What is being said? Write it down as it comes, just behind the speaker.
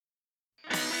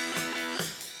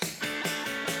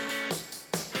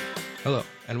Hello,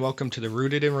 and welcome to the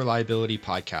Rooted in Reliability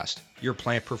podcast, your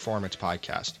plant performance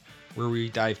podcast, where we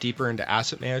dive deeper into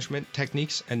asset management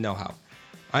techniques and know-how.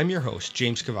 I'm your host,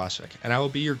 James Kovacevic, and I will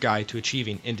be your guide to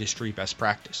achieving industry best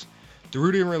practice. The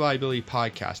Rooted in Reliability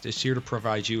podcast is here to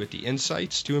provide you with the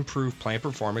insights to improve plant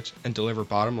performance and deliver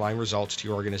bottom-line results to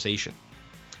your organization.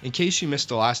 In case you missed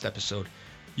the last episode,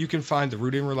 you can find the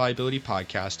Rooted in Reliability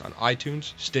podcast on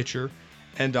iTunes, Stitcher,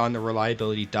 and on the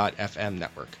Reliability.fm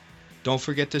network. Don't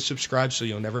forget to subscribe so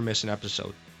you'll never miss an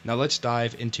episode. Now let's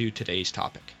dive into today's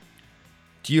topic.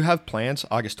 Do you have plans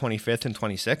August 25th and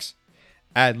 26th?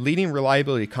 Add Leading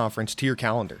Reliability Conference to your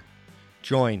calendar.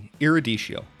 Join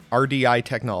Eruditio, RDI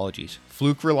Technologies,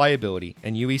 Fluke Reliability,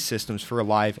 and UE Systems for a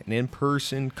live and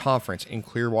in-person conference in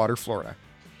Clearwater, Florida.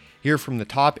 Hear from the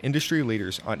top industry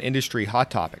leaders on industry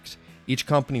hot topics. Each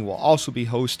company will also be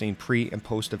hosting pre- and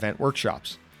post-event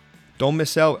workshops. Don't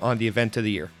miss out on the event of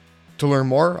the year. To learn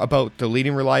more about the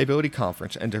Leading Reliability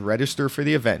Conference and to register for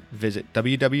the event, visit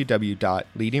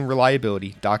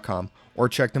www.leadingreliability.com or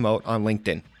check them out on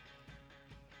LinkedIn.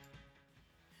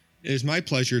 It is my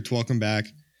pleasure to welcome back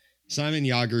Simon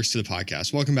Jagers to the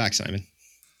podcast. Welcome back, Simon.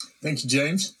 Thank you,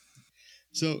 James.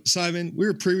 So, Simon, we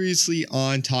were previously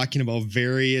on talking about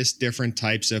various different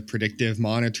types of predictive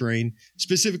monitoring.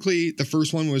 Specifically, the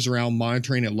first one was around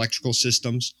monitoring electrical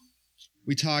systems.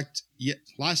 We talked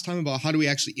last time about how do we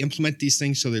actually implement these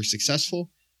things so they're successful.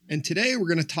 And today we're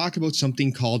going to talk about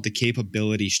something called the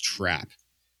capabilities trap.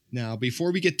 Now,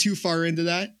 before we get too far into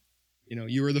that,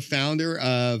 you were the founder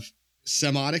of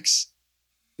Semotics.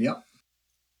 Yep.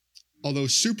 Although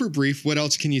super brief, what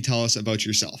else can you tell us about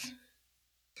yourself?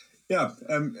 Yeah,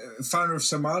 founder of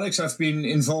Semotics. I've been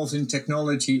involved in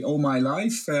technology all my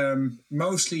life,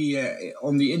 mostly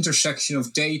on the intersection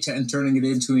of data and turning it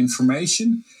into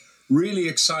information. Really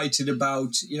excited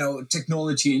about,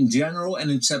 technology in general and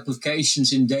its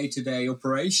applications in day-to-day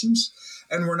operations.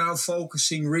 And we're now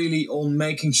focusing really on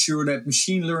making sure that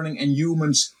machine learning and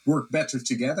humans work better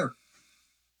together.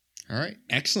 All right,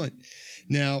 excellent.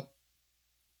 Now,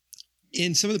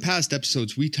 in some of the past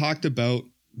episodes, we talked about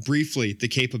briefly the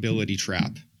capability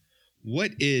trap.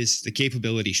 What is the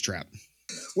capabilities trap?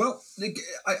 Well,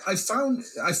 I found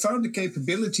the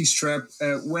capabilities trap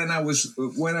when I was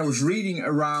reading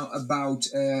around about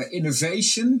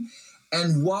innovation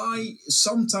and why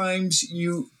sometimes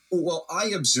I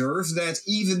observe that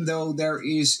even though there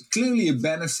is clearly a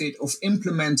benefit of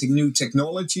implementing new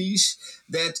technologies,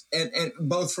 that and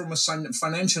both from a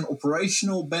financial and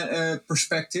operational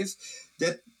perspective,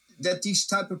 that these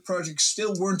type of projects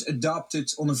still weren't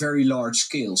adopted on a very large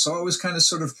scale. So I was kind of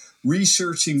sort of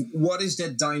researching what is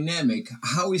that dynamic?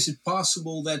 How is it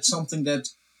possible that something that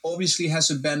obviously has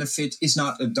a benefit is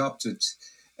not adopted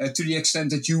to the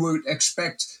extent that you would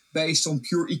expect based on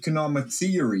pure economic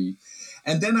theory?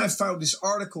 And then I found this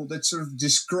article that sort of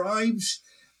describes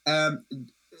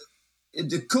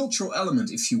the cultural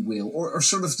element, if you will, or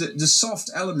sort of the soft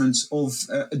elements of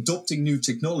adopting new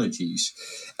technologies.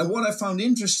 And what I found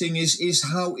interesting is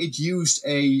how it used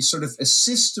a sort of a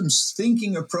systems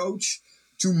thinking approach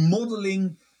to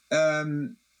modeling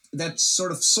that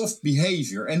sort of soft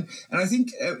behavior. And I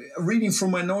think reading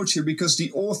from my notes here, because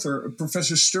the author,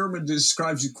 Professor Sturman,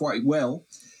 describes it quite well.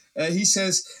 He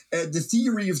says, the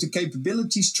theory of the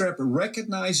capabilities trap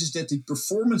recognizes that the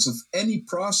performance of any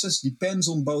process depends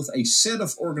on both a set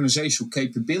of organizational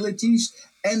capabilities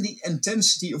and the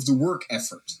intensity of the work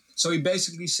effort. So he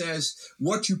basically says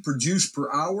what you produce per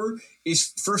hour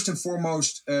is first and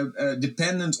foremost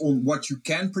dependent on what you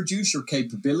can produce, your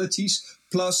capabilities,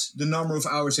 plus the number of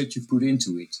hours that you put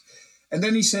into it. And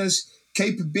then he says,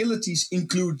 capabilities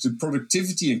include the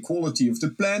productivity and quality of the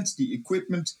plant, the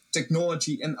equipment,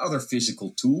 technology, and other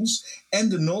physical tools,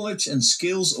 and the knowledge and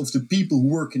skills of the people who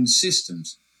work in the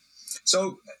systems.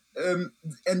 So, and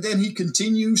then he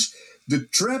continues, the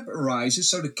trap arises,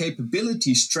 so the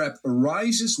capabilities trap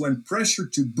arises when pressure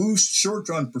to boost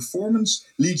short-run performance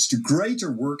leads to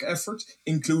greater work effort,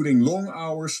 including long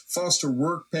hours, faster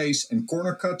work pace, and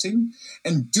corner cutting.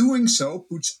 And doing so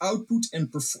puts output and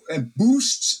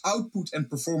boosts output and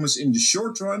performance in the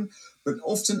short run, but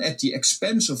often at the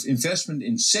expense of investment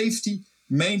in safety,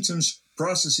 maintenance,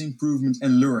 process improvement,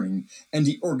 and learning. And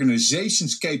the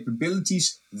organization's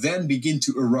capabilities then begin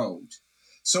to erode.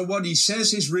 So what he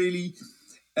says is really,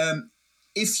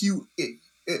 if you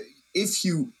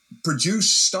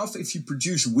produce stuff, if you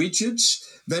produce widgets,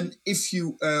 then if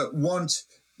you want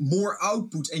more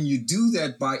output and you do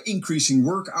that by increasing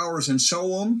work hours and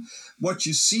so on, what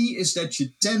you see is that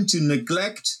you tend to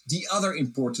neglect the other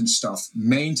important stuff,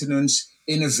 maintenance,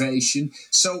 innovation.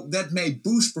 So that may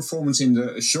boost performance in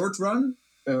the short run,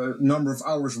 number of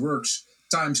hours works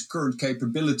times current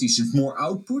capabilities and more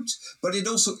output, but it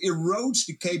also erodes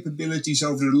the capabilities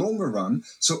over the longer run.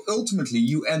 So ultimately,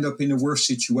 you end up in a worse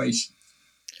situation.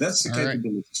 That's the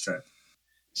capabilities trap.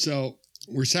 So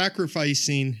we're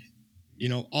sacrificing,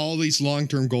 all these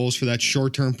long-term goals for that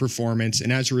short-term performance.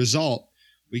 And as a result,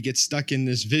 we get stuck in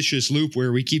this vicious loop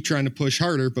where we keep trying to push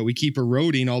harder, but we keep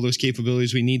eroding all those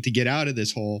capabilities we need to get out of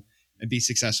this hole and be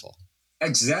successful.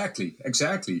 Exactly.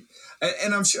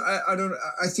 And I'm sure,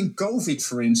 I think COVID,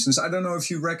 for instance, I don't know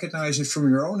if you recognize it from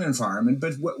your own environment,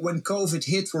 but when COVID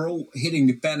hit, we're all hitting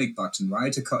the panic button,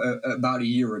 right? About a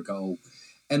year ago.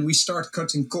 And we start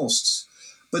cutting costs.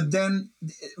 But then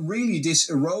really this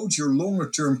erodes your longer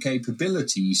term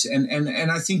capabilities.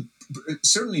 And I think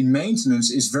certainly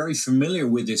maintenance is very familiar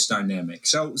with this dynamic.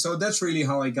 So that's really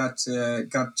how I got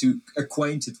to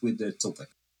acquainted with the topic.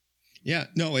 Yeah,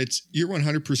 no, you're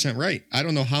 100% right. I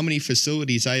don't know how many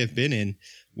facilities I have been in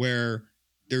where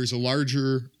there's a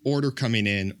larger order coming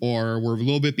in, or we're a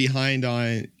little bit behind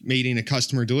on making a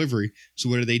customer delivery. So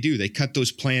what do? They cut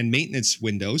those planned maintenance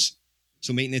windows.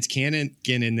 So maintenance can't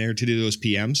get in there to do those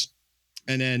PMs.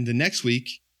 And then the next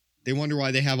week, they wonder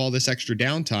why they have all this extra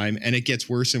downtime, and it gets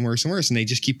worse and worse and worse. And they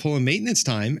just keep pulling maintenance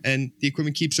time, and the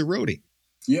equipment keeps eroding.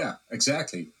 Yeah,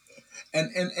 exactly. And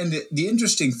the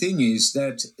interesting thing is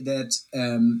that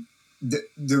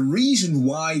the reason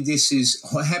why this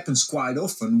happens quite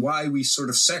often, why we sort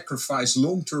of sacrifice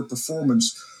long-term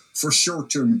performance for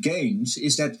short-term gains,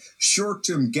 is that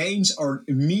short-term gains are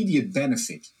immediate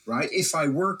benefit, right? If I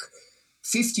work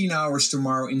 15 hours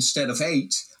tomorrow instead of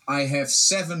 8, I have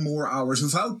 7 more hours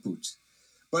of output.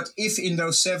 But if in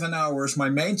those 7 hours my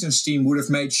maintenance team would have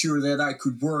made sure that I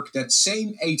could work that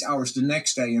same 8 hours the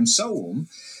next day and so on,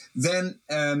 then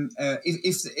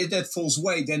if that falls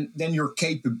away, then your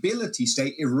capabilities,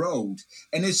 they erode.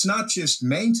 And it's not just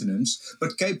maintenance,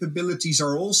 but capabilities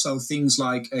are also things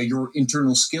like your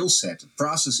internal skill set,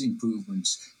 process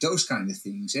improvements, those kind of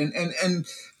things, and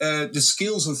the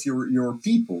skills of your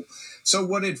people. So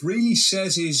what it really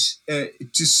says is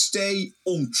to stay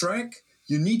on track,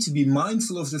 you need to be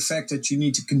mindful of the fact that you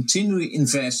need to continually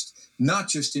invest, not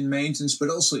just in maintenance, but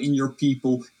also in your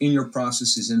people, in your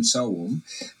processes, and so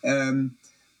on.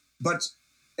 But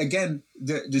again,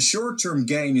 the short-term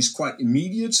gain is quite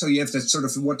immediate. So you have that sort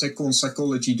of what they call in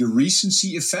psychology the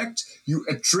recency effect. You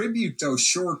attribute those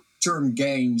short-term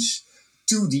gains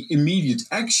to the immediate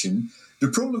action. The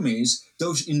problem is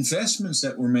those investments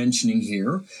that we're mentioning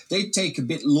here, they take a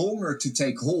bit longer to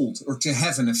take hold or to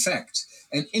have an effect.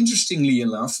 And interestingly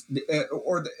enough, they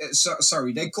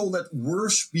call that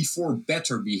worse before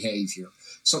better behavior.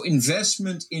 So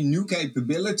investment in new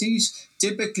capabilities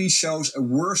typically shows a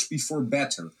worse before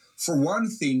better. For one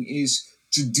thing is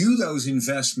to do those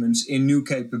investments in new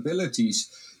capabilities,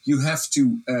 you have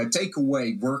to take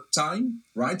away work time,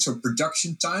 right? So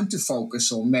production time to focus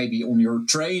on maybe on your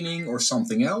training or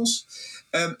something else.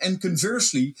 And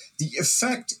conversely, the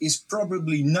effect is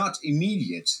probably not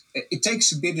immediate. It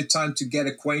takes a bit of time to get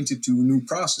acquainted to a new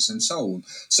process and so on.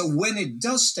 So when it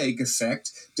does take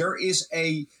effect, there is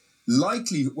a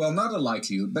likelihood, well, not a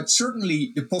likelihood, but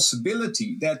certainly the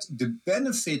possibility that the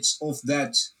benefits of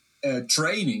that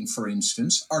training, for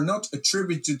instance, are not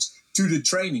attributed to the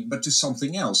training, but to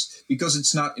something else, because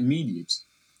it's not immediate.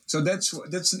 So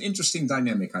that's an interesting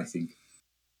dynamic, I think.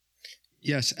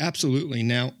 Yes, absolutely.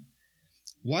 Now,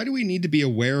 why do we need to be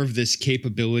aware of this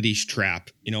capabilities trap?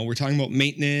 We're talking about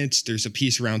maintenance. There's a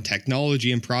piece around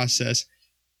technology and process.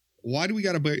 Why do we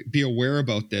got to be aware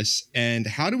about this? And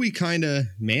how do we kind of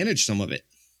manage some of it?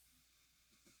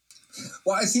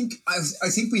 Well, I think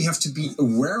we have to be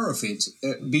aware of it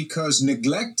because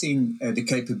neglecting the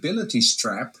capabilities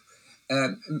trap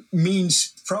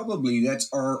means probably that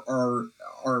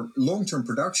our long-term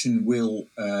production will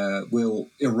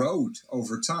erode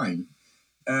over time.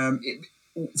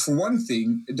 For one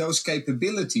thing, those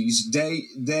capabilities,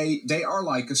 they are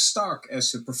like a stock,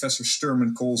 as Professor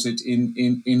Sturman calls it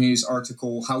in his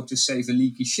article, How to Save a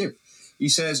Leaky Ship. He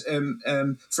says,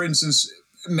 for instance,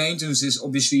 maintenance is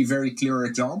obviously a very clear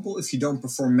example. If you don't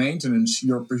perform maintenance,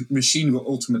 your machine will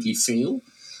ultimately fail.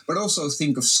 But also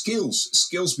think of skills.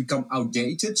 Skills become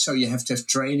outdated, so you have to have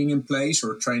training in place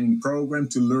or a training program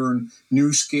to learn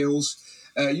new skills.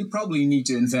 You probably need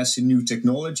to invest in new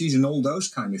technologies and all those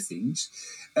kind of things.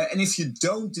 And if you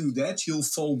don't do that, you'll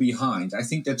fall behind. I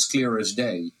think that's clear as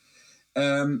day.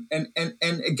 And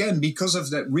again, because of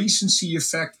that recency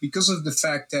effect, because of the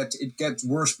fact that it gets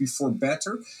worse before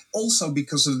better, also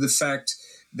because of the fact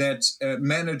that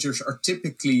managers are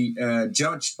typically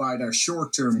judged by their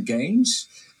short-term gains,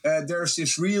 there's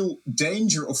this real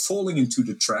danger of falling into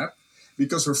the trap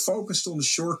because we're focused on the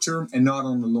short term and not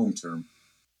on the long term.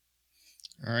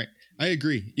 All right. I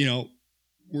agree.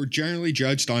 We're generally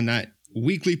judged on that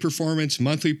weekly performance,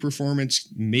 monthly performance,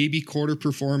 maybe quarter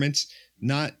performance,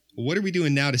 not what are we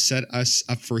doing now to set us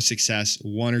up for success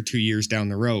 1 or 2 years down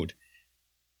the road.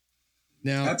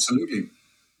 Now, absolutely.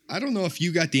 I don't know if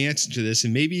you got the answer to this,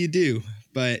 and maybe you do,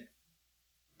 but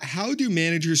how do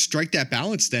managers strike that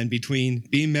balance then between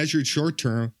being measured short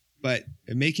term, but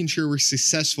making sure we're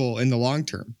successful in the long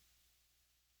term?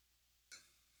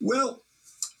 Well,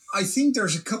 I think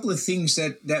there's a couple of things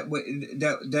that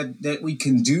we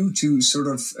can do to sort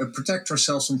of protect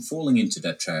ourselves from falling into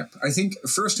that trap. I think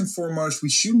first and foremost, we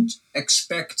shouldn't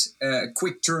expect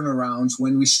quick turnarounds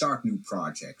when we start new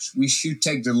projects. We should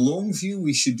take the long view.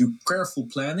 We should do careful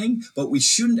planning, but we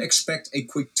shouldn't expect a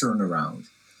quick turnaround.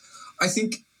 I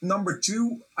think number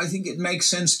two, I think it makes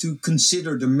sense to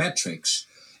consider the metrics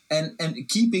and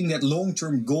keeping that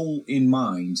long-term goal in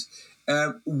mind.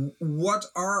 What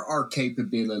are our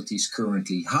capabilities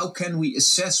currently? How can we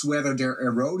assess whether they're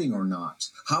eroding or not?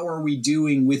 How are we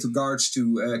doing with regards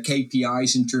to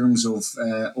KPIs in terms of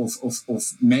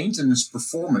maintenance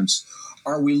performance?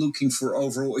 Are we looking for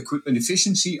overall equipment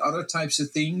efficiency, other types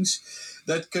of things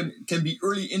that can be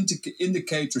early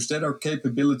indicators that our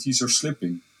capabilities are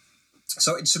slipping?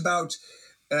 So it's about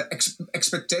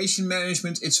expectation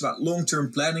management. It's about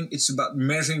long-term planning. It's about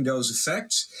measuring those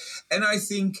effects. And I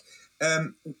think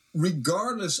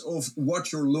regardless of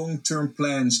what your long-term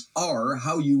plans are,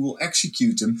 how you will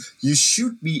execute them, you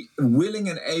should be willing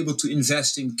and able to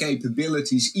invest in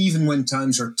capabilities even when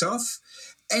times are tough.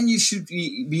 And you should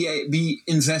be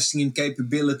investing in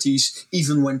capabilities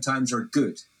even when times are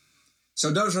good. So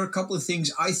those are a couple of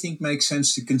things I think make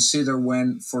sense to consider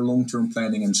for long-term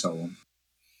planning and so on.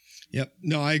 Yep.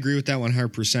 No, I agree with that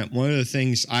 100%. One of the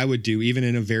things I would do, even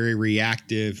in a very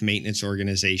reactive maintenance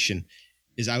organization,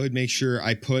 is I would make sure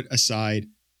I put aside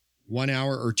 1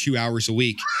 hour or 2 hours a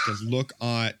week to look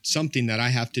at something that I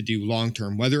have to do long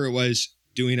term, whether it was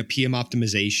doing a PM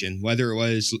optimization, whether it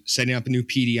was setting up a new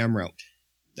PDM route.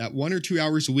 That 1 or 2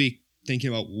 hours a week thinking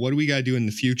about what do we got to do in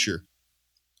the future.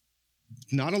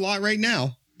 Not a lot right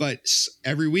now, but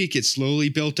every week it's slowly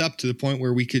built up to the point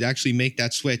where we could actually make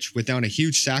that switch without a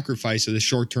huge sacrifice of the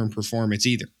short-term performance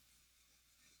either.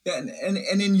 Yeah,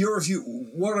 and in your view,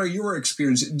 what are your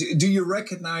experiences? Do you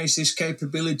recognize this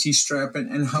capability trap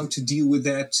and how to deal with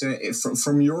that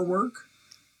from your work?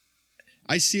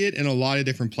 I see it in a lot of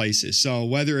different places. So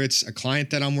whether it's a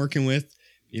client that I'm working with,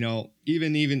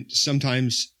 even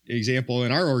sometimes, example,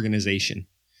 in our organization,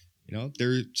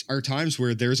 there are times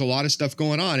where there's a lot of stuff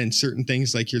going on and certain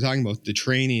things like you're talking about, the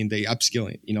training, the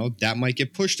upskilling, that might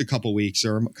get pushed a couple weeks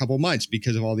or a couple months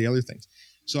because of all the other things.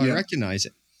 So yeah. I recognize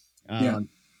it.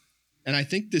 And I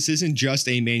think this isn't just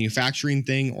a manufacturing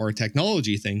thing or a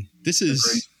technology thing. This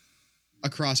is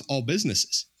across all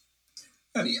businesses.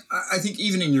 I think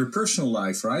even in your personal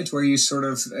life, right, where you sort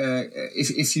of,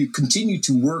 if you continue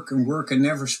to work and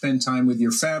never spend time with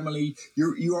your family,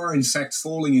 you are in fact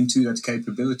falling into that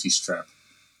capabilities trap.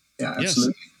 Yeah,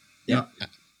 absolutely. Yes. Yeah.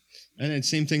 And it's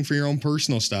same thing for your own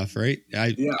personal stuff, right?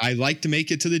 I like to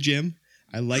make it to the gym.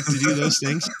 I like to do those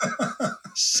things.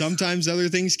 Sometimes other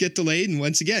things get delayed. And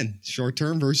once again, short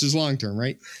term versus long term,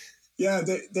 right? Yeah,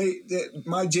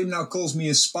 my gym now calls me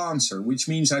a sponsor, which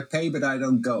means I pay, but I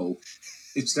don't go.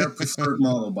 It's their preferred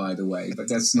model, by the way, but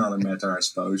that's not a matter, I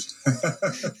suppose.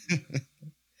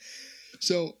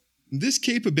 So this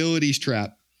capabilities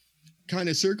trap, kind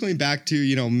of circling back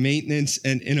to, maintenance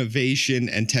and innovation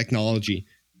and technology.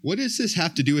 What does this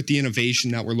have to do with the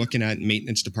innovation that we're looking at in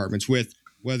maintenance departments with,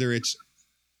 whether it's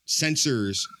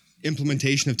sensors,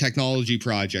 implementation of technology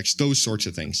projects, those sorts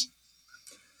of things?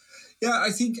 Yeah,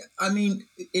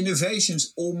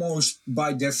 innovations almost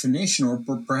by definition, or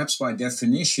perhaps by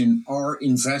definition, are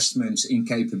investments in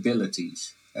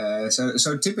capabilities.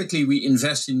 So typically we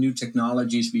invest in new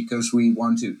technologies because we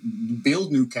want to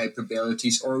build new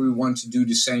capabilities, or we want to do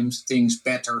the same things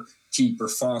better, cheaper,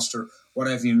 faster,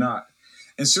 whatever you not.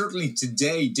 And certainly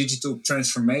today, digital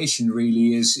transformation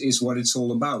really is what it's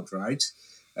all about, right?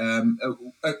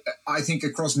 I think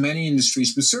across many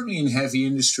industries, but certainly in heavy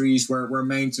industries where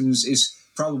maintenance is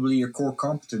probably a core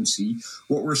competency,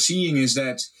 what we're seeing is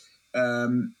that,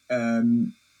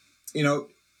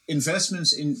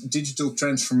 investments in digital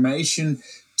transformation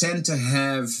tend to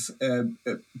have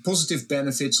positive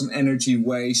benefits on energy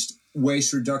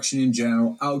waste reduction in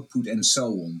general, output, and so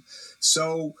on.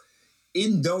 So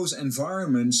in those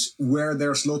environments where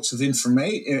there's lots of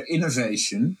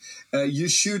innovation, you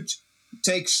should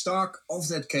take stock of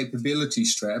that capability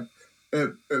trap,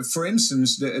 for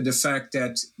instance, the fact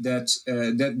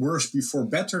that worse before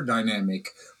better dynamic,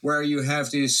 where you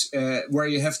have this, where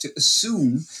you have to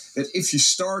assume that if you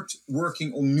start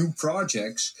working on new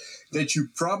projects, that you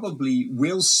probably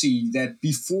will see that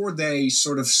before they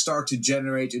sort of start to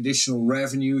generate additional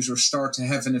revenues or start to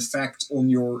have an effect on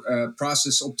your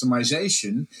process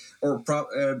optimization, or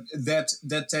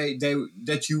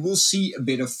that you will see a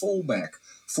bit of fallback.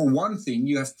 For one thing,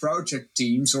 you have project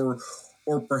teams or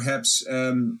perhaps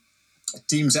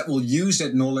teams that will use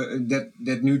that knowledge,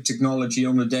 that new technology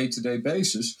on a day-to-day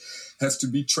basis, have to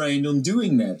be trained on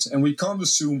doing that, and we can't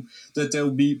assume that they'll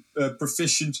be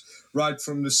proficient right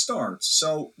from the start.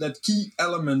 So that key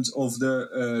element of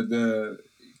the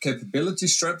capability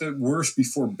trap, that worse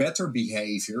before better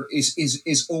behavior,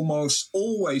 is almost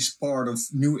always part of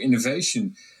new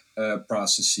innovation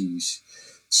processes.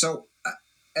 So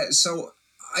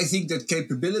I think that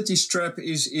capabilities trap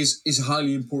is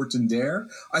highly important there.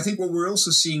 I think what we're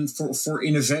also seeing for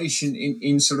innovation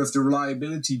in sort of the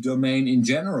reliability domain in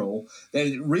general, that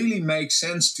it really makes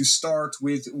sense to start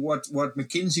with what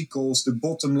McKinsey calls the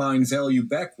bottom line value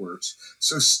backwards.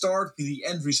 So start with the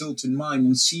end result in mind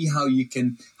and see how you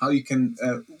can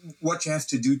what you have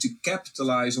to do to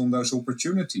capitalize on those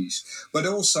opportunities. But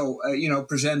also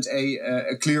present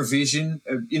a clear vision,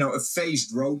 a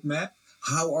phased roadmap.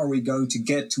 How are we going to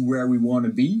get to where we want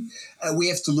to be? We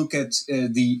have to look at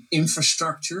the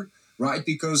infrastructure, right?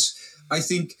 Because I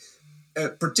think,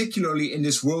 particularly in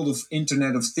this world of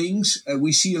Internet of Things,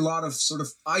 we see a lot of sort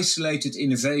of isolated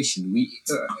innovation.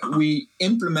 We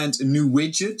implement a new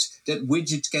widget. That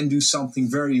widget can do something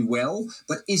very well,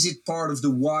 but is it part of the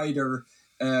wider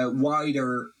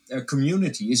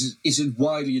community? Is it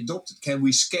widely adopted? Can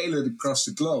we scale it across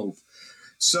the globe?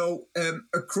 So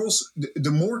across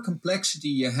the more complexity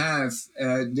you have,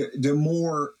 the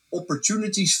more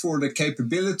opportunities for the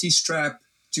capabilities trap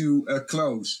to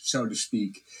close, so to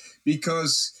speak,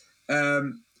 because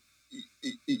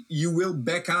you will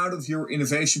back out of your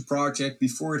innovation project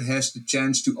before it has the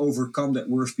chance to overcome that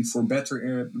worse before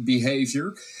better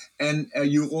behavior. And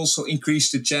you also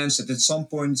increase the chance that at some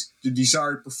point the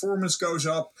desired performance goes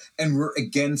up, and we're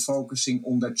again focusing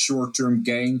on that short-term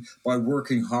gain by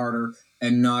working harder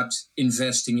and not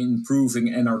investing in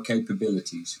improving and our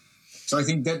capabilities. So I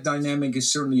think that dynamic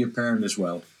is certainly apparent as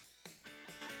well.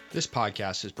 This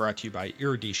podcast is brought to you by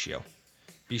Eruditio.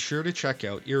 Be sure to check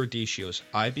out Eruditio's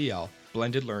IBL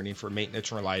Blended Learning for Maintenance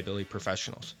and Reliability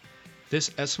Professionals. This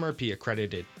SMRP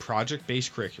accredited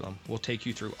project-based curriculum will take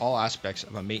you through all aspects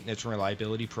of a maintenance and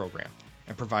reliability program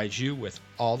and provides you with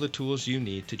all the tools you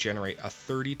need to generate a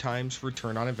 30 times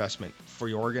return on investment for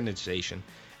your organization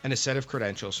and a set of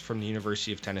credentials from the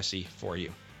University of Tennessee for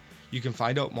you. You can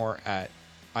find out more at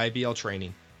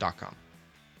ibltraining.com.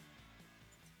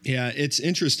 Yeah, it's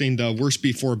interesting, the worse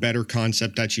before better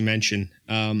concept that you mentioned.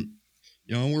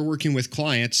 We're working with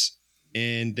clients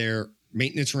in their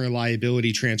maintenance and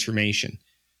reliability transformation.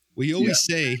 We always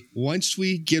say once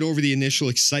we get over the initial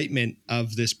excitement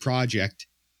of this project,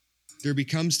 there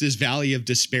becomes this valley of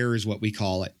despair is what we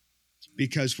call it.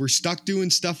 Because we're stuck doing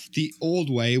stuff the old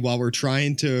way while we're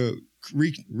trying to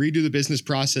redo the business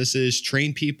processes,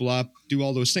 train people up, do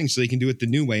all those things so they can do it the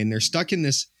new way. And they're stuck in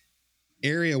this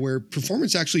area where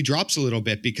performance actually drops a little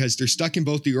bit because they're stuck in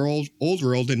both the old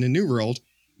world and the new world.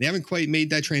 They haven't quite made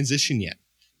that transition yet.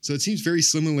 So it seems very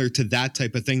similar to that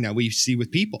type of thing that we see with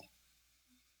people.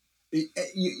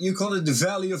 You call it the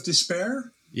valley of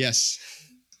despair? Yes.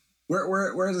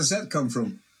 Where does that come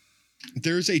from?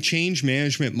 There's a change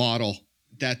management model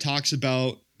that talks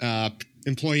about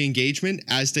employee engagement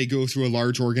as they go through a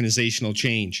large organizational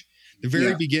change. The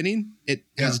very beginning, it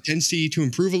has a tendency to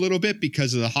improve a little bit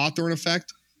because of the Hawthorne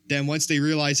effect. Then once they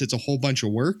realize it's a whole bunch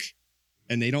of work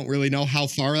and they don't really know how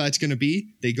far that's going to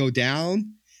be, they go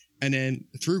down. And then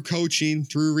through coaching,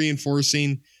 through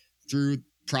reinforcing, through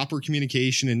proper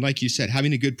communication, and like you said,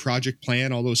 having a good project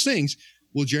plan, all those things,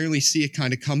 we'll generally see it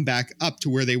kind of come back up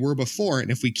to where they were before. And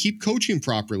if we keep coaching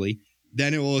properly,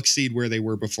 then it will exceed where they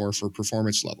were before for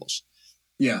performance levels.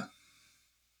 Yeah,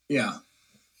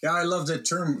 I love that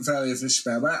term, value of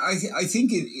despair. But I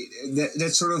think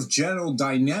that sort of general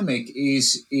dynamic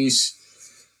is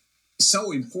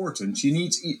so important.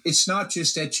 It's not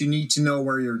just that you need to know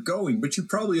where you're going, but you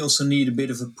probably also need a bit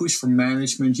of a push from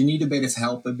management. You need a bit of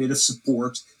help, a bit of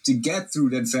support to get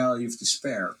through that valley of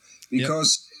despair.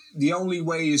 Because the only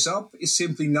way is up is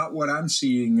simply not what I'm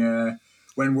seeing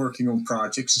when working on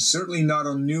projects, and certainly not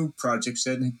on new projects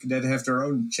that have their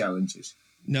own challenges.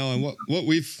 No, and what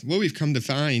we've come to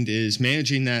find is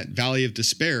managing that valley of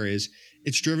despair is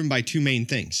it's driven by two main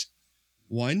things.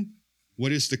 One,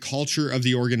 what is the culture of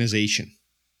the organization?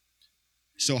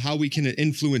 So how we can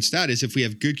influence that is if we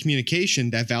have good communication,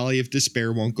 that valley of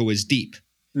despair won't go as deep.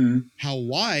 Mm. How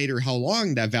wide or how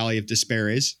long that valley of despair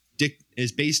is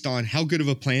based on how good of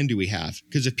a plan do we have.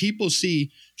 Because if people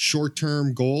see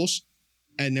short-term goals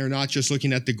and they're not just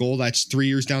looking at the goal that's 3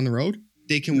 years down the road,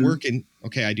 they can work in,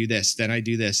 okay, I do this, then I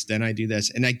do this, then I do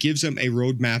this. And that gives them a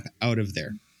roadmap out of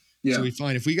there. Yeah. So we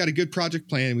find if we got a good project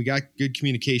plan, we got good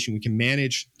communication, we can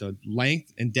manage the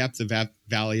length and depth of that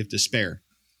valley of despair.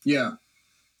 Yeah.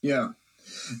 Yeah.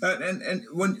 And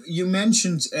when you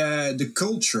mentioned the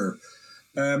culture,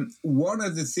 one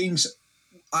of the things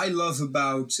I love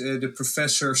about the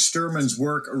Professor Sturman's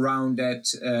work around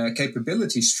that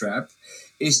capability trap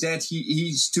is that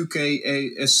he took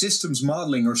a systems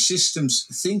modeling or systems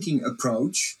thinking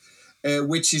approach,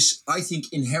 which is, I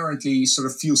think, inherently sort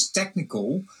of feels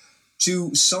technical,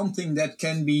 to something that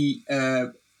can be,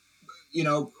 on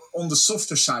the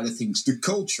softer side of things, the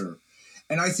culture.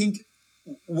 And I think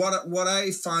what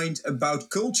I find about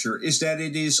culture is that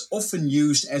it is often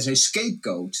used as a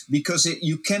scapegoat because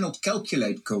you cannot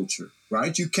calculate culture,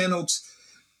 right? You cannot,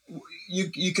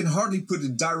 you can hardly put a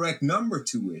direct number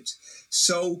to it.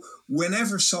 So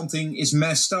whenever something is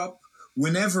messed up,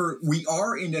 whenever we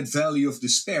are in that valley of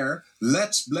despair,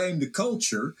 let's blame the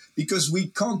culture because we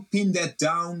can't pin that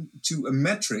down to a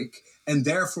metric and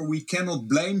therefore we cannot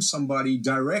blame somebody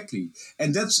directly.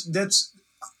 And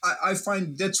I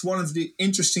find that's one of the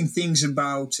interesting things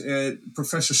about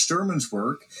Professor Sturman's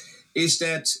work is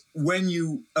that when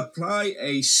you apply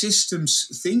a systems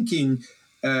thinking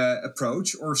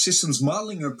approach or systems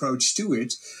modeling approach to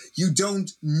it, you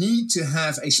don't need to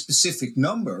have a specific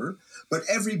number, but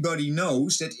everybody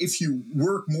knows that if you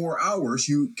work more hours,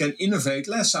 you can innovate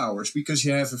less hours because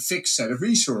you have a fixed set of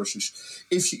resources.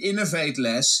 If you innovate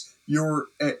less, your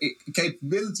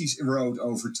capabilities erode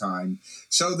over time.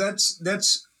 So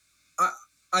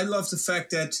I love the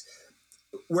fact that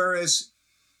whereas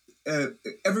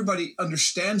everybody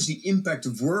understands the impact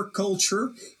of work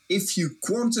culture, if you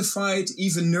quantify it,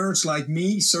 even nerds like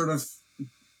me sort of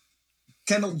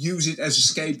cannot use it as a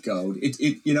scapegoat.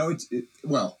 Do you know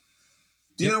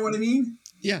what I mean?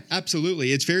 Yeah,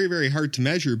 absolutely. It's very, very hard to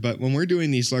measure, but when we're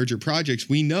doing these larger projects,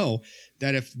 we know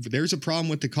that if there's a problem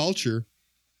with the culture,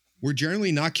 we're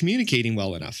generally not communicating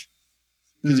well enough.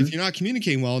 Because if you're not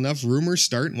communicating well enough, rumors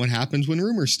start. And what happens when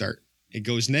rumors start? It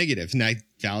goes negative, and that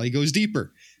valley goes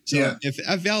deeper. So if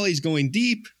a valley is going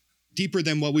deeper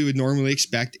than what we would normally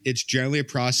expect, it's generally a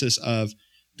process of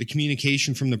the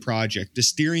communication from the project, the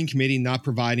steering committee not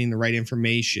providing the right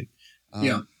information,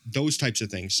 those types of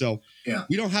things. So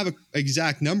we don't have an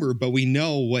exact number, but we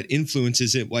know what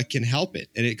influences it, what can help it.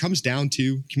 And it comes down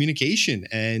to communication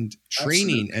and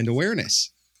training and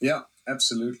awareness. Yeah,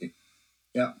 absolutely.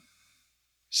 Yeah.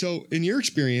 So in your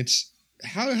experience,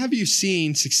 how have you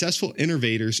seen successful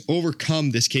innovators overcome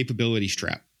this capabilities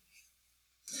trap?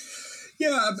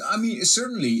 Yeah, I mean,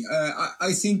 certainly.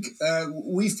 I think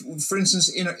we've, for instance,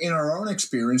 in our own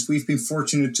experience, we've been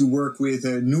fortunate to work with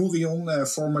Nouryon,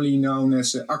 formerly known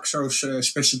as Axos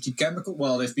Specialty Chemical.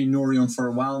 Well, they've been Nouryon for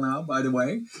a while now, by the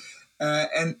way.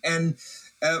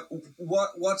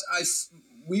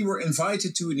 We were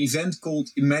invited to an event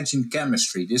called Imagine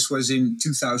Chemistry. This was in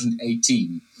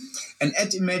 2018. And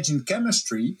at Imagine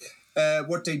Chemistry,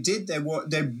 what they did, they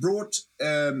brought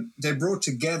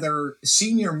together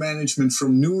senior management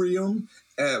from Nouryon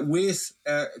with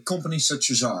companies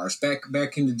such as ours.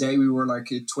 Back in the day, we were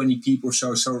like 20 people or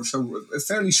so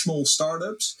fairly small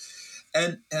startups.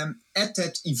 And at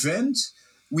that event,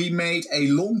 we made a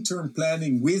long-term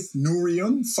planning with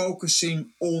Nouryon,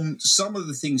 focusing on some of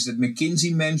the things that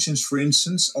McKinsey mentions, for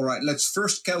instance. All right, let's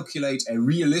first calculate a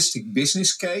realistic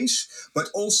business case, but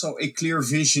also a clear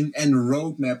vision and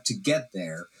roadmap to get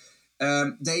there.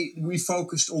 We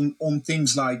focused on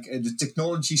things like the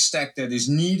technology stack that is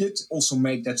needed, also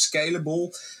make that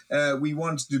scalable. We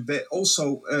wanted to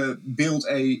build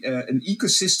an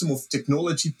ecosystem of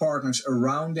technology partners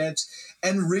around that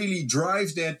and really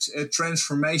drive that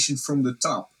transformation from the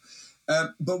top.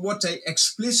 But what they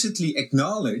explicitly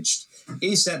acknowledged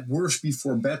is that worse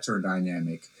before better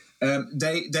dynamic.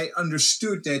 They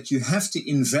understood that you have to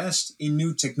invest in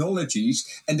new technologies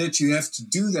and that you have to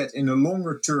do that in a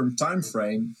longer term time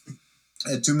frame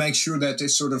to make sure that they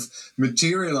sort of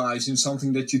materialize in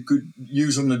something that you could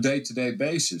use on a day-to-day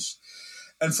basis.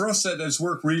 And for us, that has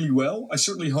worked really well. I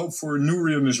certainly hope for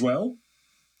Nouryon as well.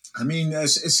 I mean,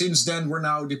 since then, we're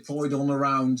now deployed on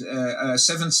around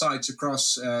 7 sites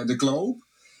across the globe,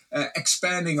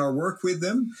 expanding our work with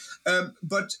them.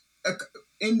 But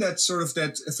in that sort of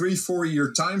that 3-4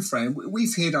 year time frame,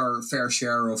 we've hit our fair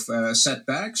share of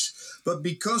setbacks. But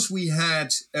because we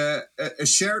had a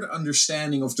shared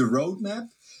understanding of the roadmap,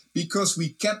 because we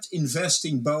kept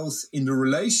investing both in the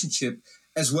relationship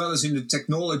as well as in the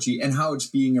technology and how it's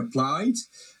being applied,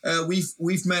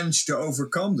 we've managed to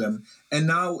overcome them. And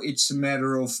now it's a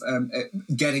matter of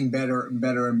getting better and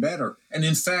better and better. And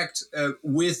in fact,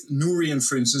 with Nourian,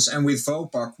 for instance, and with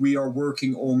Vopak, we are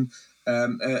working on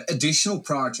additional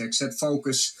projects that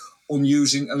focus on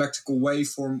using electrical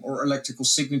waveform or electrical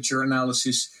signature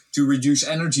analysis to reduce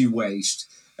energy waste.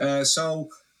 But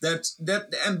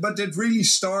that really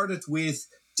started with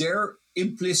their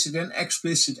implicit and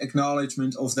explicit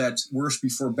acknowledgement of that worse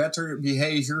before better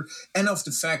behavior, and of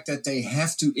the fact that they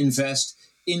have to invest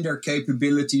in their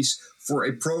capabilities for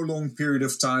a prolonged period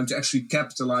of time to actually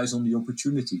capitalize on the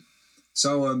opportunity.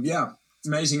 So,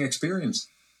 amazing experience.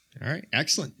 All right,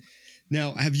 excellent.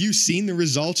 Now, have you seen the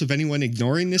results of anyone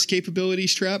ignoring this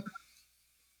capabilities trap?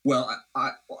 Well,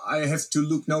 I have to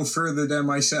look no further than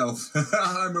myself.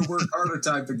 I'm a work harder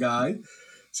type of guy.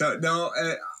 So, no,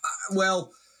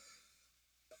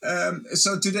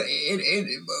 so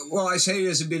today, I say it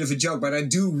as a bit of a joke, but I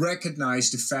do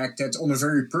recognize the fact that on a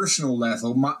very personal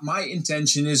level, my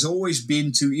intention has always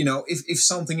been to, if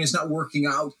something is not working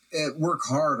out, work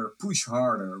harder, push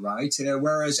harder, right?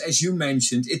 Whereas, as you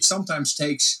mentioned, it sometimes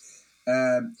takes...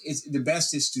 the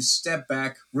best is to step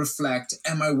back, reflect.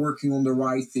 Am I working on the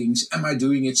right things? Am I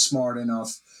doing it smart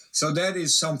enough? So that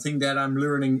is something that I'm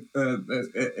learning,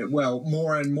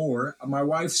 more and more. My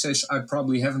wife says I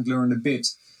probably haven't learned a bit,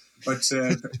 but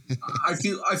I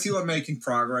feel I'm making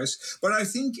progress. But I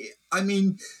think,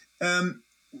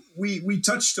 we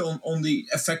touched on the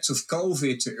effects of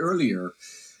COVID earlier.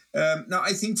 Now,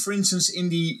 I think, for instance,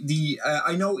 in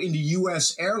I know in the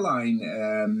U.S. airline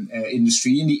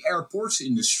industry, in the airports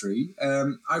industry,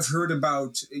 I've heard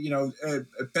about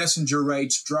passenger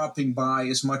rates dropping by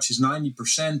as much as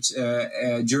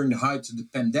 90% during the height of the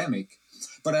pandemic.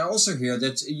 But I also hear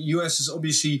that the U.S. is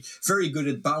obviously very good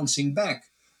at bouncing back.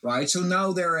 Right, so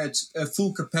now they're at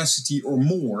full capacity or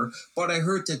more. But I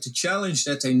heard that the challenge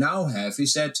that they now have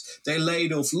is that they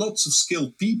laid off lots of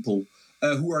skilled people.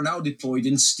 Who are now deployed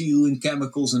in steel and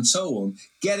chemicals and so on.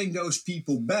 Getting those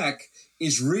people back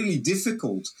is really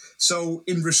difficult. So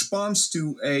in response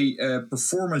to a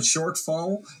performance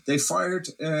shortfall, they fired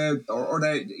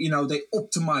they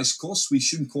optimized costs. We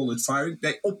shouldn't call it firing.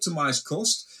 They optimized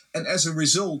cost. And as a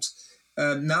result,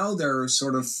 now they're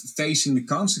sort of facing the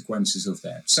consequences of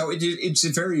that. So it's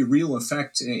a very real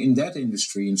effect in that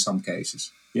industry in some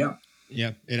cases. Yeah.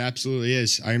 Yeah, it absolutely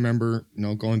is. I remember,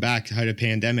 going back to the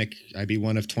pandemic, I'd be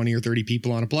one of 20 or 30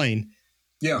 people on a plane.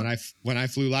 Yeah. When I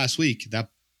flew last week, that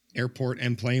airport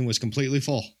and plane was completely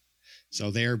full.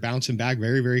 So they're bouncing back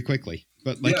very, very quickly.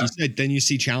 But like you said, then you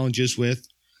see challenges with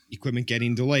equipment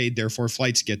getting delayed, therefore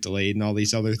flights get delayed and all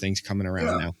these other things coming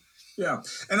around now. Yeah.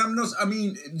 And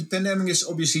the pandemic is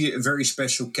obviously a very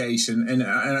special case. And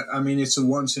it's a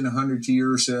once in 100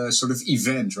 years sort of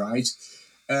event, right?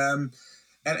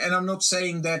 And I'm not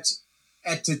saying that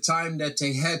at the time that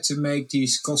they had to make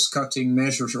these cost-cutting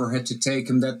measures or had to take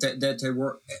them that they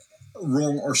were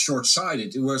wrong or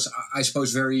short-sighted. It was, I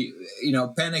suppose, very,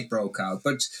 panic broke out.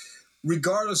 But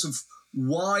regardless of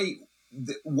why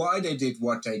they did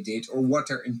what they did or what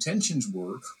their intentions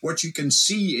were, what you can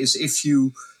see is if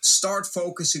you start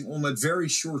focusing on that very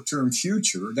short-term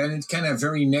future, then it can have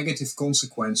very negative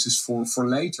consequences for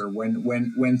later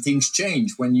when things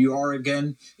change, when you are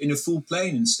again in a full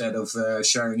plane instead of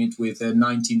sharing it with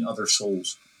 19 other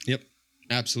souls. Yep,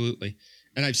 absolutely.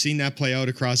 And I've seen that play out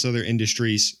across other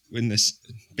industries in this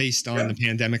based on the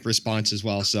pandemic response as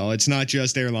well. So it's not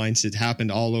just airlines, it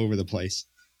happened all over the place.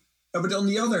 But on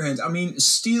the other hand,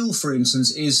 steel, for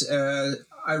instance, is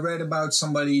I read about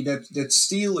somebody that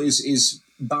steel is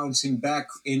bouncing back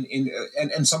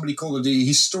and somebody called it a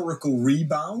historical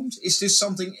rebound. Is this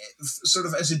something sort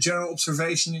of as a general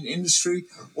observation in industry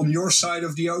on your side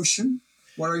of the ocean?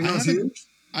 What are your views?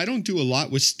 I don't do a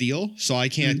lot with steel, so I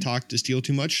can't talk to steel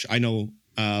too much. I know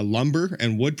lumber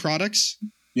and wood products.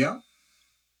 Yeah.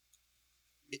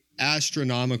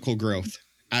 Astronomical growth.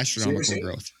 Seriously?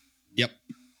 Growth. Yep.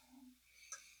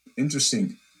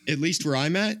 Interesting. At least where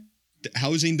I'm at,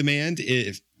 housing demand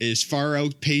is far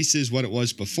outpaces what it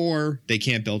was before. They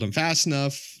can't build them fast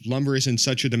enough. Lumber is in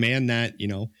such a demand that,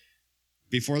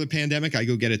 before the pandemic, I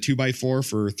go get a 2x4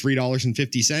 for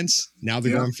 $3.50. Now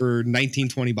they're going for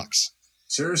 $19-20.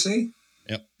 Seriously?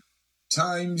 Yep.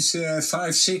 Times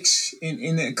 5-6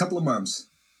 in a couple of months.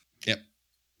 Yep.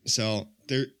 So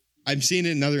I'm seeing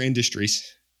it in other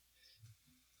industries.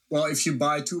 Well, if you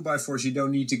buy 2x4s, you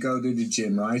don't need to go to the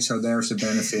gym, right? So there's the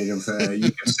benefit of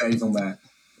you can save on that.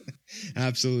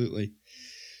 Absolutely.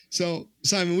 So,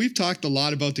 Simon, we've talked a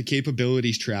lot about the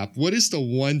capabilities trap. What is the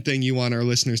one thing you want our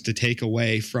listeners to take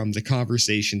away from the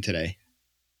conversation today?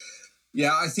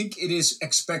 Yeah, I think it is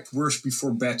expect worse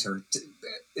before better.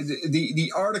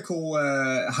 The article,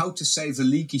 How to Save a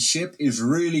Leaky Ship, is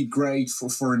really great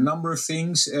for a number of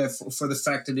things. For the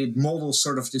fact that it models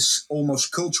sort of this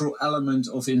almost cultural element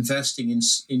of investing in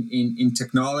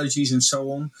technologies and so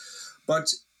on.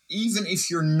 But even if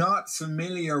you're not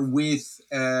familiar with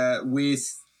the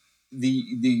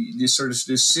sort of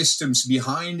the systems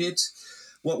behind it,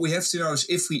 what we have to know is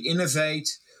if we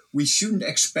innovate, we shouldn't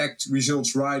expect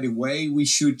results right away. We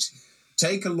should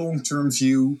take a long-term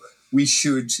view. We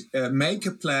should make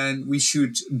a plan. We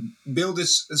should build it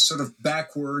sort of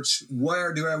backwards.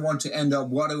 Where do I want to end up?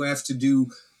 What do I have to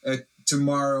do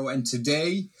tomorrow and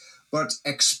today? But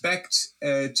expect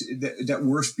that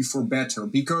worse before better,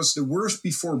 because the worse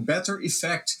before better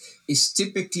effect is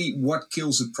typically what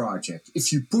kills a project.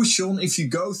 If you push on, if you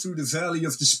go through the valley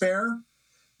of despair,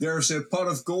 there's a pot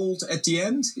of gold at the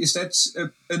end. Is that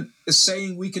a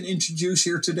saying we can introduce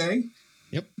here today?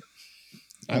 Yep,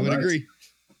 I would agree.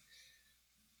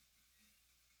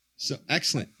 So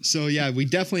excellent. So yeah, we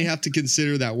definitely have to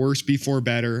consider that worse before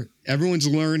better. Everyone's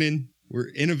learning. We're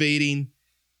innovating.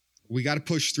 We got to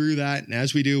push through that. And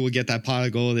as we do, we'll get that pot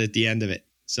of gold at the end of it.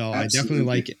 So absolutely. I definitely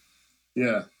like it.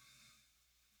 Yeah.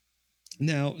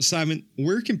 Now, Simon,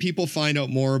 where can people find out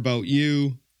more about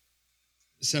you,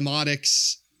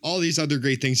 Semotics, all these other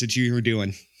great things that you are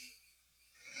doing?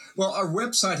 Well, our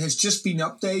website has just been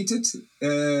updated.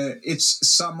 It's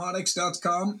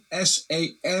samotics.com,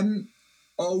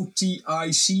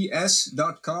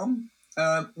 SAMOTICS.com.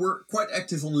 We're quite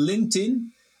active on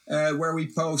LinkedIn, where we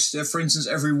post, for instance,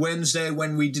 every Wednesday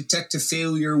when we detect a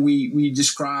failure, we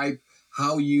describe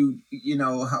how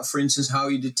for instance, how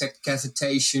you detect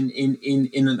cavitation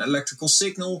in an electrical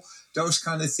signal, those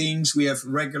kind of things. We have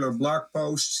regular blog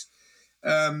posts.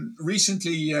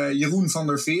 Recently, Jeroen van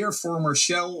der Veer, former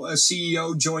Shell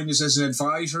CEO, joined us as an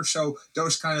advisor. So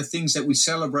those kind of things that we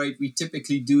celebrate, we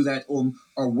typically do that on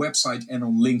our website and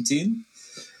on LinkedIn.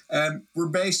 We're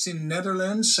based in the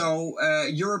Netherlands, so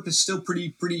Europe is still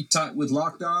pretty tight with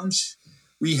lockdowns.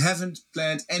 We haven't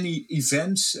planned any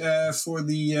events for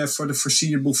the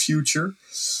foreseeable future,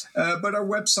 but our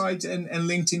website and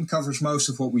LinkedIn covers most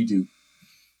of what we do.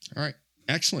 All right,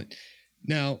 excellent.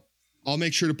 Now, I'll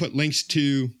make sure to put links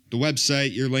to the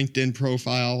website, your LinkedIn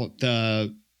profile,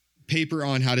 the paper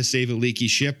on how to save a leaky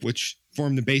ship, which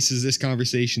formed the basis of this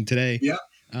conversation today. Yeah.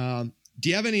 Do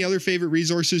you have any other favorite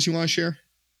resources you want to share?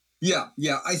 Yeah.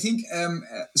 I think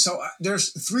so.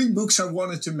 There's 3 books I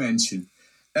wanted to mention.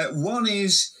 One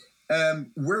is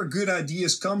Where Good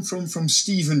Ideas Come From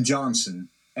Stephen Johnson.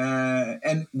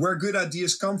 And Where Good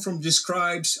Ideas Come From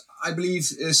describes, I believe,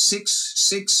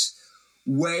 six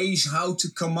ways how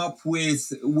to come up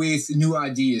with new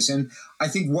ideas. And I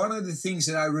think one of the things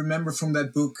that I remember from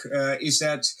that book is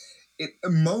that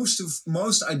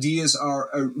most ideas are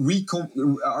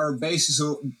based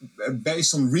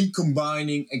on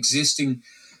recombining existing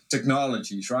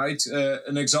technologies, right?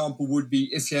 An example would be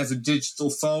if you have a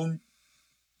digital phone,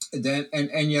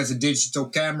 and you have a digital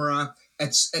camera.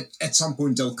 At some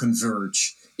point they'll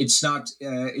converge. It's not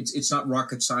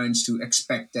rocket science to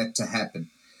expect that to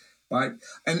happen. Right,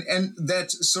 and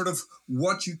that sort of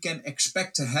what you can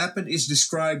expect to happen is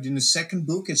described in the second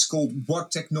book. It's called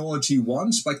What Technology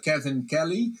Wants by Kevin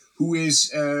Kelly, who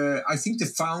is, I think, the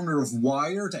founder of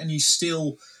Wired, and he's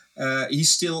still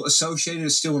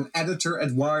associated, still an editor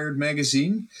at Wired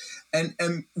magazine.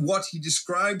 And what he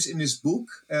describes in his book,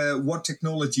 What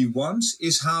Technology Wants,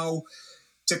 is how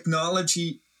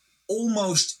technology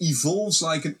almost evolves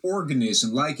like an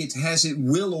organism, like it has a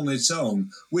will on its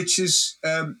own, which is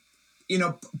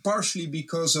partially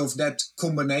because of that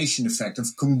combination effect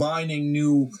of combining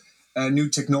new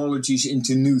technologies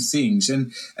into new things.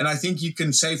 And I think you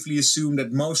can safely assume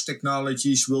that most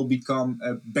technologies will become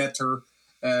better,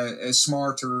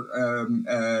 smarter,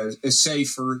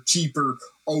 safer, cheaper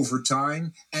over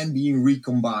time and being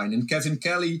recombined. And Kevin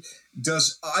Kelly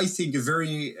does, I think, a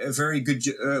very good,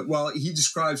 he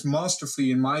describes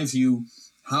masterfully, in my view,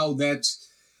 how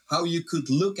you could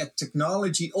look at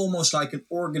technology almost like an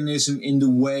organism in the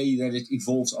way that it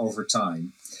evolves over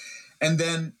time. And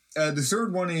then the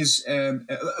third one is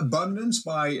Abundance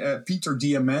by Peter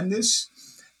Diamandis.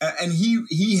 And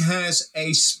he has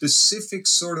a specific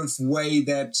sort of way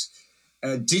that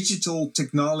digital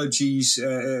technologies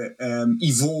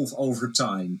evolve over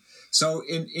time. So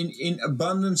in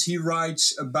Abundance, he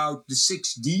writes about the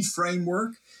 6D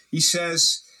framework. He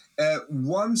says,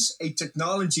 once a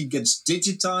technology gets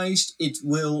digitized, it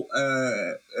will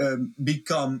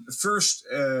become first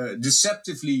grow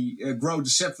deceptively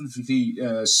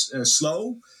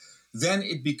slow. Then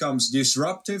it becomes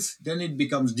disruptive. Then it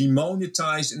becomes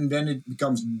demonetized, and then it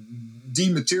becomes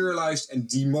dematerialized and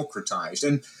democratized.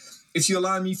 And if you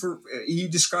allow me, he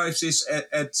describes this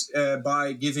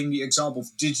by giving the example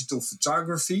of digital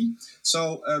photography.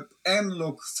 So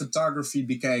analog photography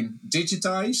became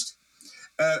digitized.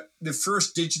 The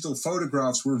first digital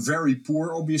photographs were very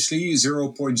poor, obviously,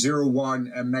 0.01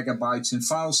 megabytes in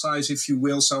file size, if you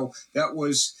will. So that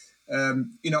was,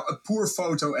 a poor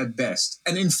photo at best.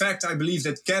 And in fact, I believe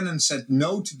that Canon said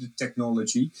no to the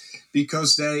technology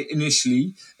because they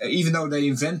initially, even though they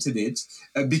invented it,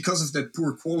 because of that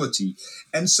poor quality.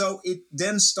 And so it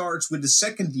then starts with the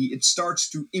second D, it starts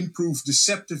to improve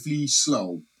deceptively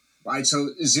slow. Right, so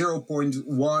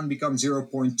 0.1 becomes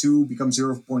 0.2, becomes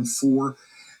 0.4.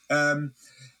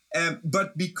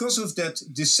 But because of that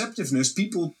deceptiveness,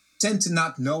 people tend to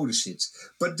not notice it.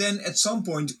 But then at some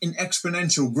point in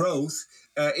exponential growth,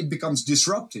 it becomes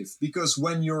disruptive because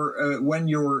when you have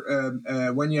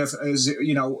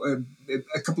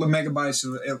a couple of megabytes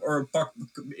or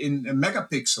in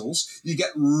megapixels, you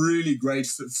get really great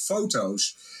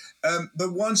photos.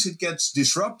 But once it gets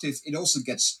disruptive, it also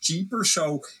gets cheaper.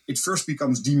 So it first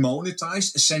becomes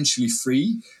demonetized, essentially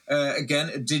free. Again,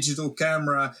 a digital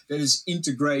camera that is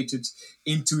integrated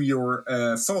into your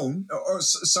phone.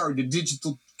 The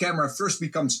digital camera first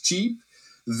becomes cheap.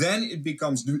 Then it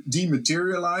becomes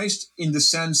dematerialized in the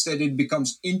sense that it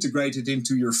becomes integrated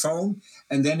into your phone.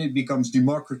 And then it becomes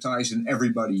democratized and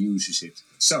everybody uses it.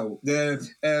 So the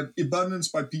Abundance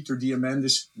by Peter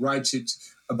Diamandis writes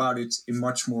about it in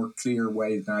much more clear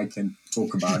way than I can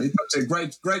talk about it. But a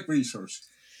great resource.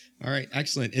 All right,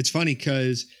 excellent. It's funny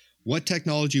because What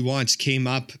Technology Wants came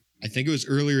up, I think it was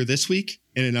earlier this week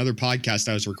in another podcast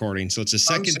I was recording. So it's the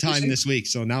second time this week.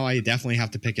 So now I definitely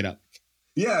have to pick it up.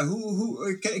 Yeah,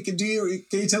 can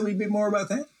you tell me a bit more about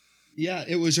that? Yeah,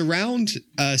 it was around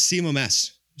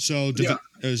CMMS. So it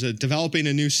was developing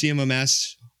a new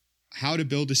CMMS, how to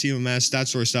build a CMMS, that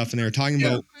sort of stuff. And they were talking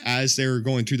about as they were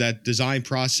going through that design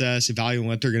process, evaluating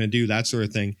what they're going to do, that sort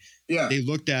of thing. Yeah. They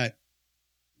looked at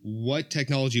what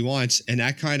technology wants, and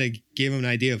that kind of gave them an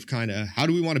idea of kind of how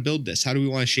do we want to build this? How do we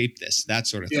want to shape this? That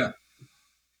sort of thing.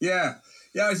 Yeah.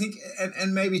 Yeah, I think,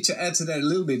 and maybe to add to that a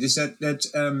little bit, is that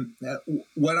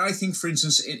what I think, for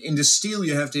instance, in the steel,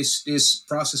 you have this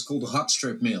process called the hot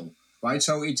strip mill, right?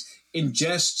 So it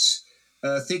ingests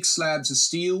thick slabs of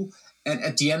steel, and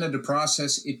at the end of the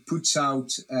process, it puts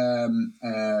out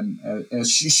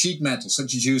sheet metal,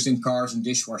 such as used in cars and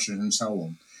dishwashers and so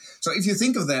on. So if you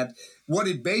think of that, what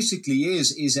it basically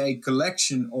is a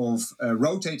collection of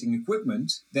rotating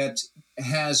equipment that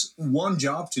has one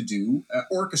job to do,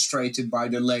 orchestrated by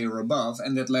the layer above,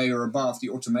 and that layer above, the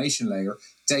automation layer,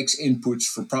 takes inputs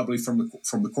probably from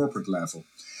the corporate level.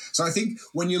 So I think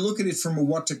when you look at it from a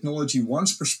What Technology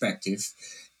Wants perspective,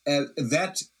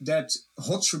 that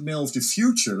hot strip mill of the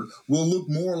future will look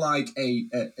more like a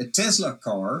Tesla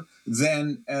car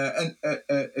than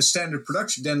a standard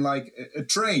production, than like a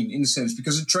train in a sense,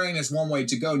 because a train has one way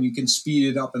to go and you can speed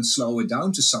it up and slow it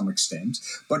down to some extent.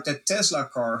 But that Tesla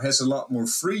car has a lot more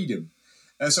freedom.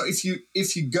 So if you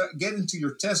get into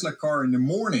your Tesla car in the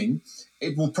morning,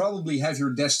 it will probably have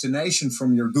your destination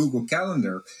from your Google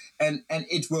Calendar, and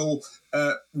it will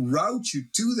route you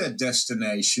to that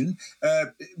destination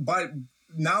by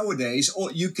nowadays.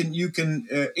 Or you can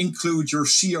include your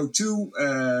CO2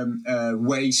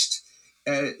 waste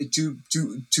to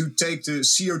take the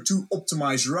CO2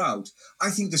 optimized route. I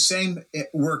think the same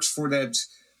works for that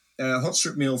hot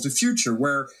strip mill of the future,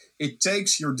 where it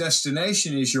takes your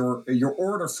destination is your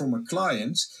order from a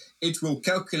client. It will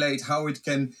calculate how it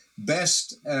can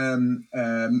best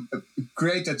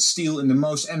create that steel in the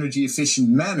most energy efficient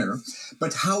manner.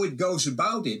 But how it goes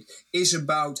about it is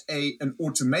about an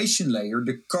automation layer,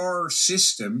 the car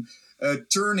system,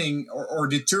 turning or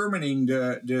determining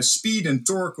the speed and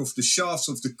torque of the shafts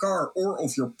of the car or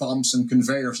of your pumps and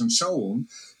conveyors and so on,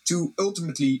 to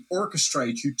ultimately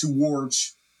orchestrate you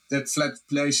towards that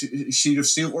flat sheet of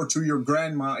steel, or to your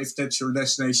grandma if that's your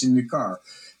destination in the car.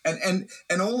 And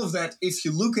all of that, if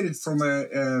you look at it from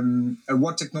a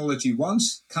What Technology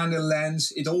Wants kind of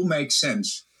lens, it all makes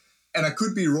sense. And I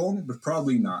could be wrong, but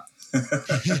probably not.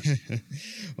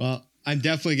 Well, I'm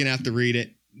definitely going to have to read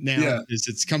it now because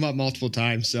it's come up multiple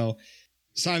times. So,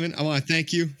 Simon, I want to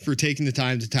thank you for taking the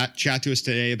time to chat to us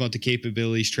today about the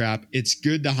capabilities trap. It's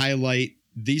good to highlight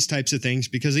these types of things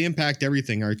because they impact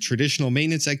everything, our traditional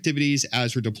maintenance activities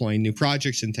as we're deploying new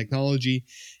projects and technology.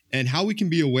 and how we can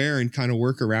be aware and kind of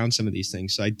work around some of these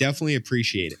things. So I definitely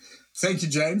appreciate it. Thank you,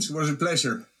 James. It was a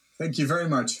pleasure. Thank you very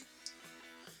much.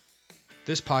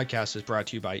 This podcast is brought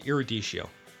to you by Eruditio.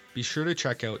 Be sure to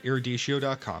check out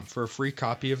eruditio.com for a free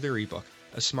copy of their ebook,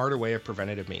 A Smarter Way of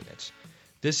Preventative Maintenance.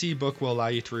 This ebook will allow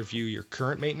you to review your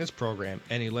current maintenance program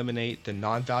and eliminate the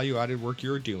non-value added work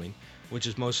you're doing, which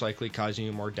is most likely causing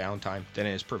you more downtime than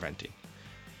it is preventing.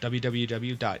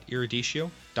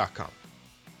 www.eruditio.com